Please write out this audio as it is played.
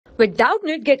With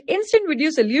Doubtnut, get instant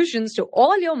video solutions to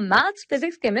all your maths,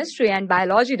 physics, chemistry, and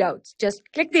biology doubts. Just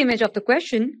click the image of the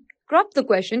question, crop the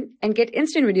question, and get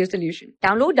instant video solution.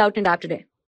 Download Doubtnut app today.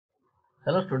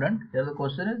 Hello student, here the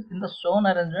question is, in the shown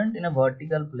arrangement in a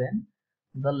vertical plane,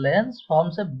 the lens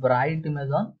forms a bright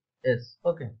image on S.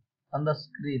 Okay, on the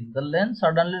screen, the lens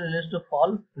suddenly released to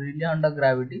fall freely under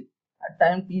gravity at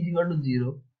time t is equal to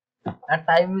 0. At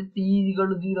time t is equal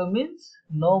to 0 means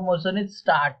no motion is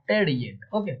started yet.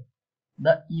 Okay,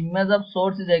 the image of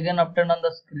source is again obtained on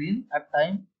the screen at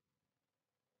time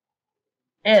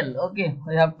L. Okay,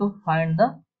 we have to find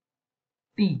the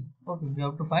t. Okay, we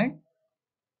have to find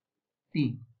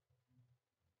t.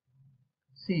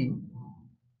 See,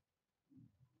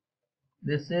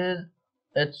 this is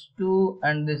h2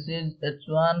 and this is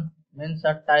h1, means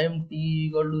at time t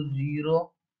equal to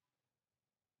 0,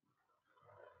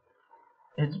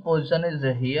 its position is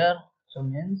here, so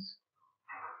means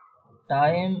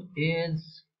time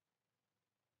is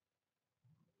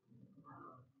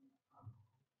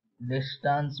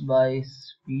distance by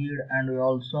speed, and we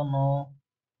also know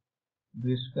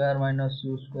b square minus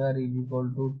u square is equal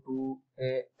to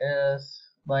 2as.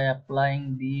 By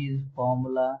applying these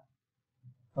formula,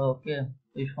 okay,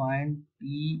 we find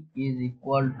t is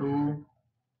equal to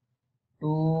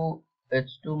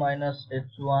 2h2 minus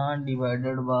h1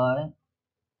 divided by,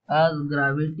 as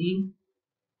gravity,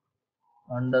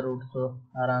 under root, so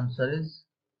our answer is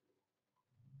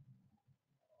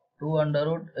 2 under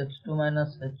root h2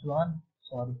 minus h1,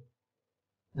 sorry,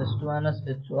 h2 minus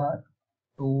h1,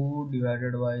 2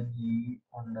 divided by g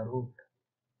under root.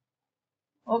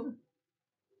 Okay.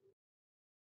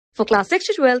 For class 6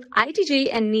 to 12, IIT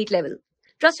JEE and NEET level.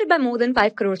 Trusted by more than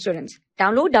 5 crore students.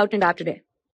 Download Doubtnut app today.